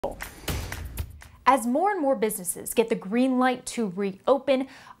As more and more businesses get the green light to reopen,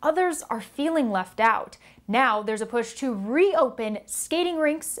 others are feeling left out. Now there's a push to reopen skating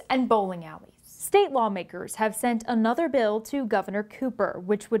rinks and bowling alleys. State lawmakers have sent another bill to Governor Cooper,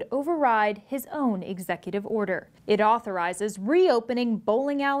 which would override his own executive order. It authorizes reopening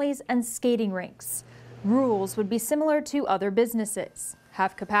bowling alleys and skating rinks. Rules would be similar to other businesses: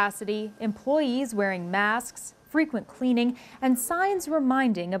 have capacity, employees wearing masks, frequent cleaning, and signs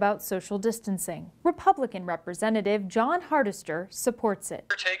reminding about social distancing. Republican Representative John Hardister supports it.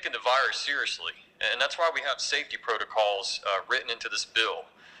 We're taking the virus seriously, and that's why we have safety protocols written into this bill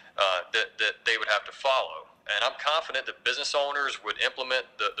that they would have to follow. And I'm confident that business owners would implement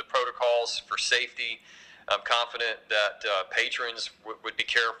the protocols for safety. I'm confident that patrons would be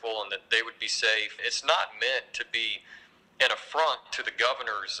careful and that they would be safe. It's not meant to be an affront to the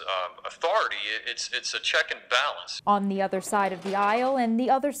governor's authority. It's a check and balance. On the other side of the aisle and the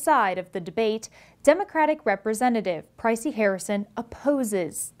other side of the debate, Democratic Representative Pricey Harrison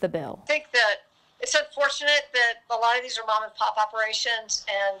opposes the bill. I think that it's unfortunate that a lot of these are mom and pop operations,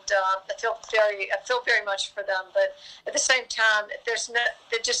 and I feel very much for them. But at the same time,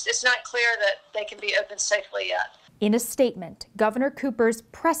 it's not clear that they can be open safely yet. In a statement, Governor Cooper's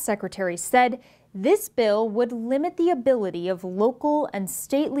press secretary said this bill would limit the ability of local and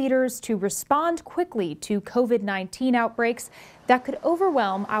state leaders to respond quickly to COVID-19 outbreaks that could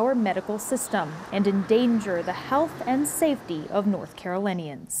overwhelm our medical system and endanger the health and safety of North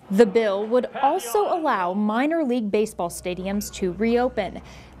Carolinians. The bill would also allow minor league baseball stadiums to reopen,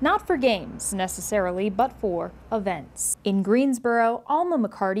 not for games necessarily, but for events. In Greensboro, Alma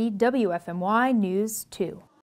McCarty, WFMY News 2.